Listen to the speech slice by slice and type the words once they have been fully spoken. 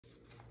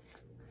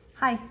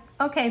Hi.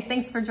 Okay,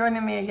 thanks for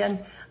joining me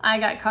again. I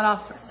got cut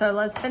off, so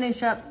let's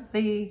finish up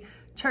the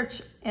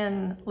church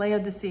in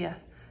Laodicea.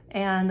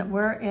 And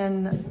we're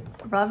in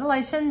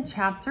Revelation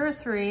chapter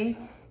 3,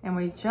 and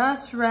we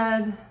just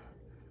read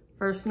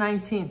verse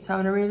 19. So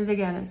I'm going to read it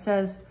again. It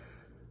says,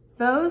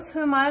 "Those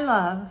whom I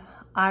love,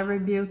 I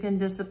rebuke and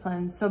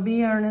discipline. So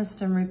be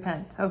earnest and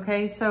repent."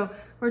 Okay, so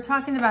we're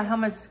talking about how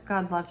much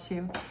God loves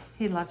you.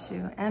 He loves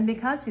you. And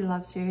because he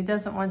loves you, he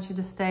doesn't want you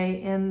to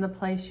stay in the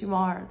place you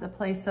are, the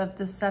place of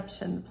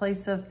deception, the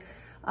place of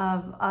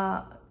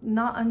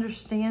not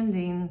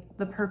understanding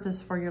the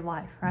purpose for your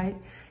life, right?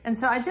 And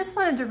so I just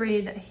wanted to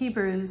read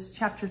Hebrews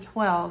chapter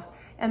 12,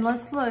 and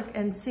let's look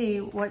and see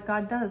what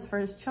God does for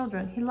his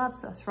children. He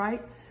loves us,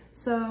 right?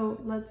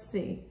 So let's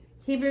see.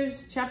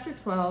 Hebrews chapter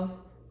 12,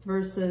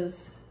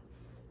 verses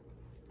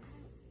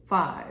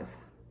 5.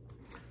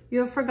 "You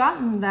have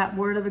forgotten that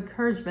word of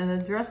encouragement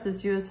that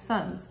addresses you as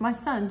sons. My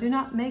son, do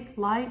not make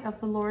light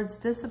of the Lord's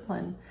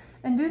discipline,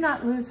 and do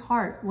not lose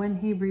heart when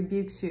he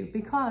rebukes you,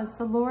 because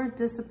the Lord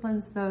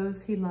disciplines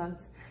those he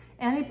loves,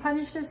 and he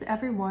punishes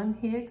everyone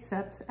he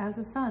accepts as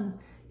a son.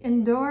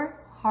 Endure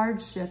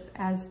hardship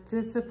as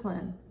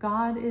discipline.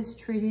 God is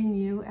treating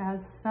you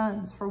as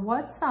sons. For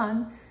what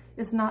son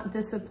is not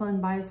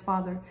disciplined by his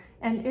father?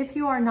 And if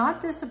you are not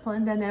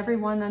disciplined and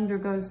everyone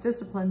undergoes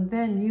discipline,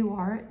 then you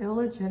are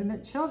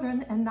illegitimate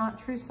children and not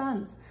true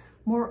sons.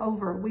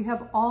 Moreover, we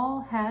have all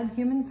had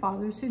human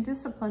fathers who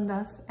disciplined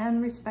us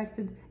and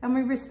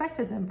we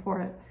respected them for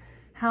it.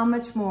 How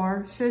much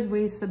more should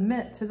we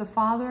submit to the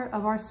Father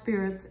of our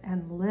spirits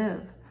and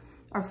live?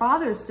 Our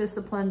fathers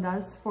disciplined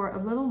us for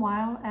a little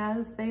while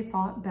as they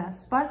thought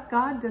best, but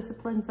God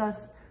disciplines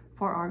us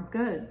for our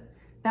good,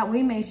 that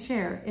we may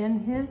share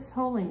in his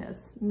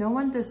holiness. No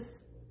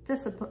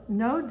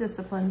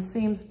discipline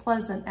seems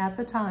pleasant at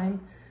the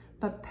time,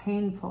 but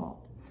painful.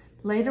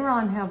 Later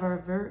on,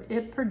 however,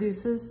 it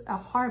produces a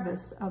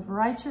harvest of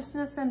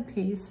righteousness and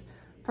peace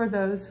for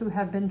those who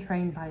have been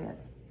trained by it.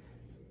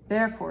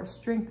 Therefore,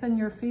 strengthen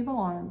your feeble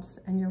arms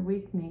and your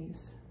weak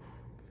knees."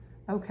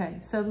 Okay,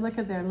 so look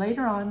at there.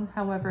 Later on,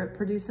 however, it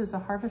produces a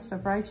harvest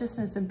of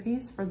righteousness and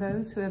peace for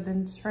those who have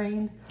been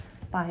trained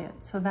by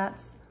it. So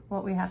that's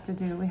what we have to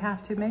do. We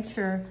have to make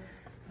sure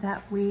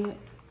that we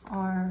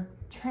are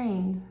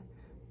trained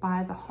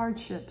by the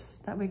hardships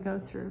that we go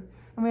through.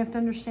 And we have to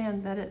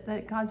understand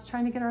that God's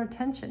trying to get our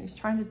attention. He's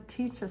trying to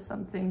teach us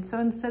something. So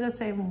instead of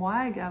saying,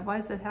 "Why, God? Why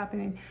is it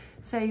happening?"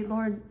 say,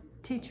 "Lord,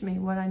 teach me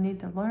what I need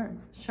to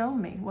learn. Show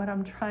me what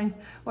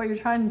you're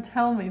trying to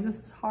tell me.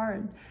 This is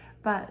hard."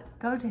 But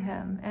go to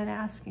him and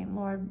ask him,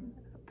 "Lord,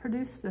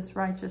 produce this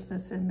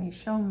righteousness in me.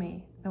 Show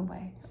me the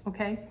way."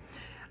 Okay?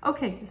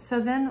 Okay, so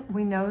then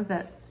we know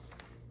that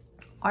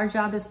our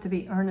job is to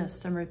be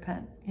earnest and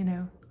repent.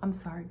 I'm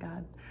sorry,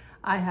 God.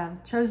 I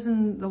have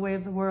chosen the way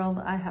of the world.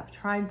 I have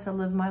tried to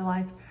live my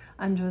life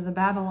under the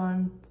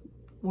Babylon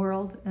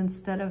world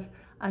instead of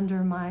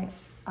under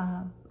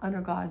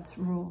God's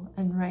rule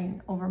and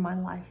reign over my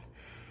life.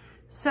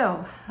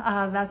 So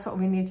that's what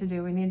we need to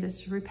do. We need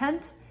to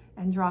repent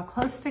and draw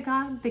close to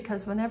God,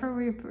 because whenever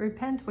we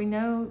repent, we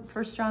know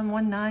 1 John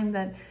 1:9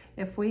 that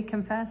if we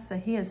confess, that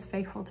he is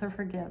faithful to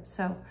forgive.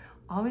 So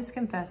always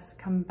confess,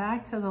 come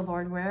back to the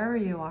Lord wherever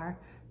you are,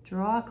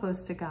 draw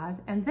close to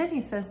God. And then he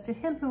says, "To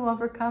him who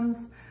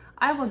overcomes,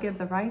 I will give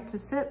the right to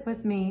sit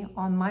with me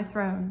on my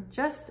throne,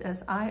 just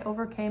as I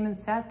overcame and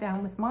sat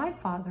down with my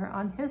Father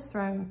on his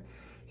throne.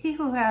 He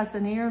who has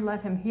an ear,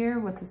 let him hear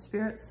what the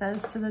Spirit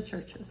says to the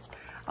churches."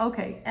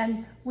 Okay,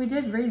 and we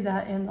did read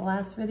that in the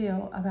last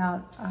video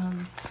about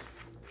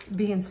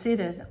being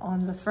seated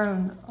on the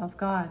throne of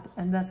God.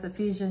 And that's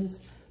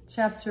Ephesians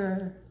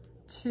chapter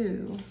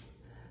 2.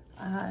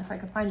 If I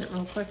can find it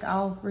real quick,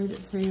 I'll read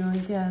it to you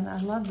again. I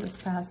love this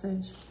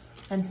passage.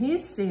 And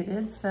he's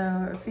seated,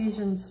 so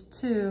Ephesians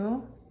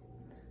 2,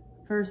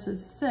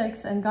 verses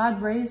 6, "And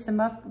God raised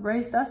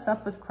us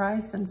up with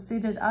Christ and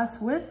seated us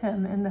with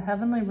him in the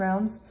heavenly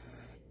realms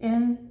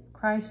in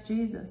Christ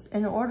Jesus,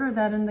 in order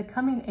that in the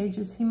coming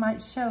ages he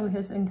might show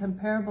his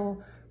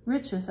incomparable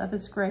riches of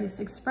his grace,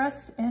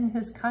 expressed in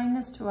his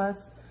kindness to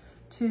us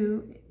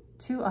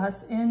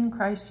in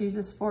Christ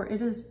Jesus. For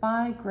it is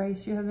by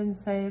grace you have been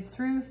saved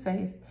through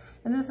faith.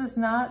 And this is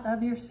not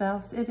of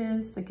yourselves, it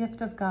is the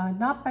gift of God,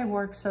 not by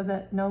works, so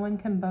that no one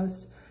can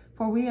boast.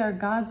 For we are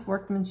God's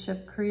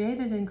workmanship,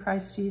 created in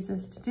Christ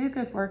Jesus to do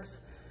good works,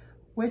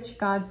 which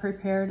God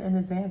prepared in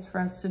advance for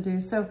us to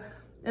do." So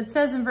it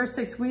says in verse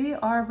 6, we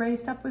are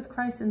raised up with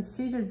Christ and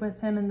seated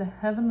with him in the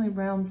heavenly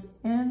realms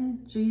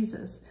in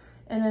Jesus.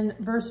 And in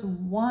verse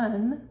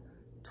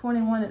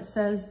 1:21, it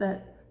says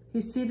that he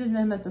seated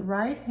him at the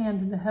right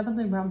hand in the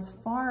heavenly realms,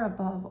 far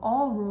above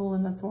all rule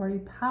and authority,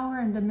 power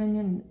and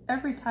dominion, and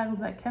every title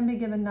that can be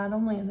given, not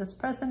only in this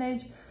present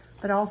age,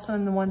 but also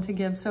in the one to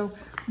give. So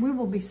we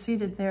will be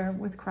seated there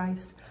with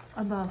Christ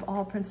above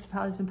all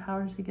principalities and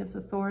powers. He gives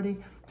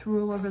authority to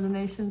rule over the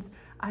nations.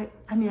 I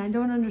mean, I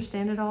don't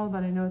understand it all,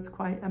 but I know it's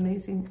quite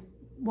amazing.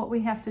 What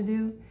we have to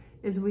do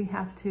is we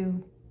have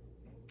to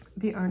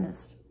be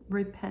earnest,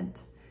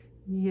 repent,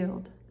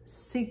 yield,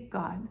 Seek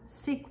God.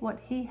 Seek what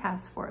he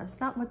has for us,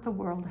 not what the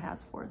world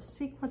has for us.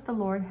 Seek what the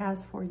Lord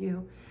has for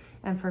you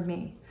and for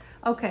me.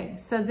 Okay,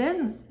 so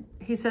then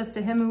he says,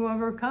 to him who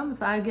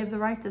overcomes, I give the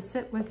right to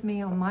sit with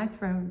me on my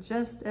throne,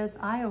 just as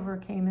I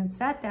overcame and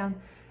sat down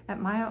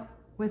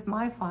with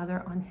my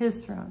Father on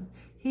his throne.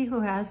 He who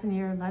has an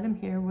ear, let him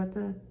hear what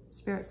the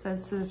Spirit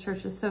says to the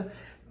churches. So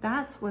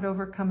that's what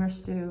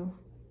overcomers do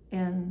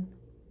in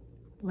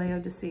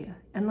Laodicea.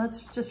 And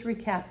let's just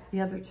recap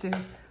the other two,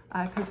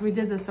 because we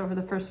did this over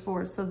the first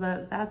four. So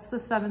that's the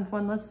seventh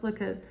one. Let's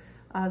look at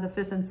the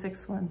fifth and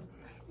sixth one.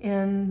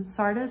 In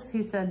Sardis,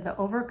 he said, the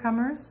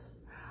overcomers,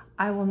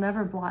 I will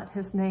never blot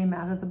his name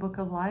out of the book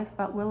of life,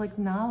 but will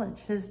acknowledge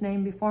his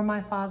name before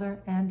my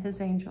Father and his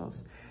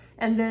angels.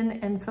 And then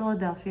in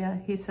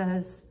Philadelphia, he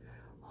says,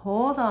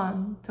 hold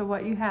on to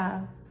what you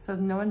have, so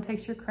no one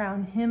takes your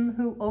crown. Him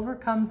who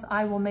overcomes,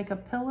 I will make a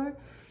pillar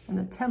in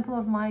the temple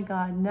of my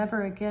God.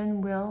 Never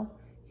again will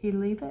he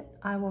leave it.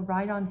 I will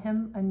write on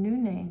him a new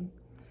name,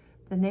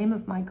 the name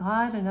of my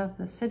God and of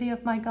the city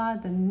of my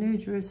God, the new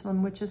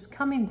Jerusalem, which is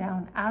coming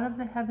down out of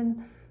the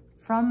heaven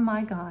from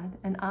my God.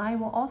 And I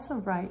will also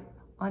write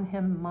on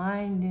him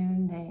my new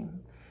name.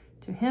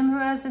 To him who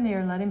has an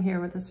ear, let him hear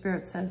what the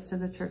Spirit says to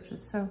the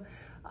churches. So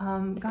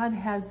God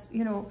has,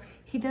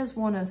 he does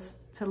want us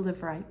to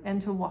live right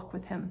and to walk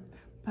with him,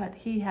 but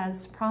he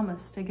has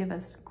promised to give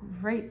us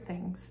great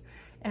things.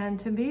 And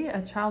to be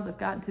a child of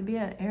God, to be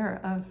an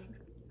heir of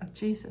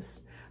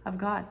Jesus, of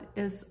God,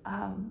 is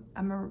an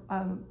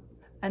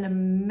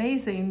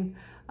amazing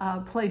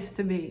place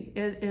to be.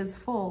 It is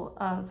full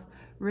of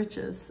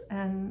riches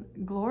and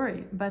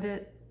glory, but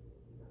it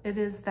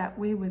is that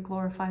we would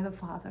glorify the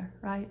Father,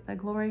 right? The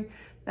glory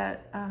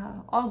that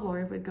all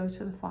glory would go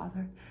to the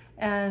Father,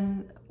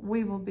 and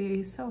we will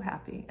be so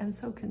happy and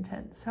so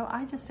content. So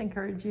I just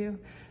encourage you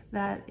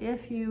that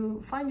if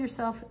you find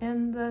yourself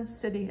in the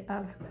city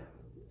of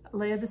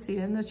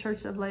Laodicea, in the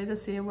church of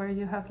Laodicea, where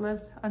you have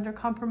lived under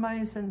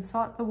compromise and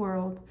sought the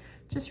world,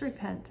 just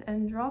repent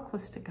and draw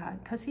close to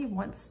God, because he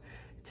wants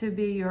to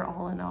be your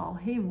all in all.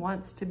 He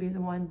wants to be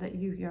the one that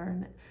you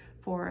yearn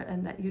for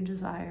and that you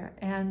desire.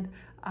 And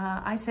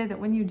I say that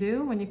when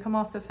you come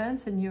off the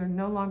fence and you're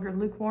no longer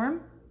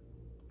lukewarm,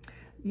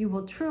 you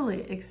will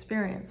truly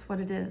experience what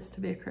it is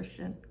to be a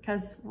Christian,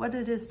 because what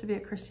it is to be a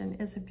Christian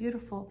is a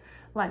beautiful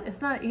life.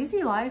 It's not an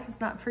easy life. It's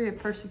not free of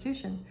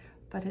persecution,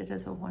 but it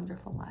is a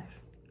wonderful life.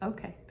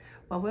 Okay,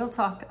 well, we'll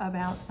talk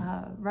about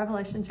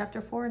Revelation chapter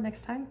 4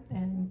 next time.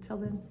 And until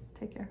then,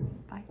 take care.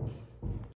 Bye.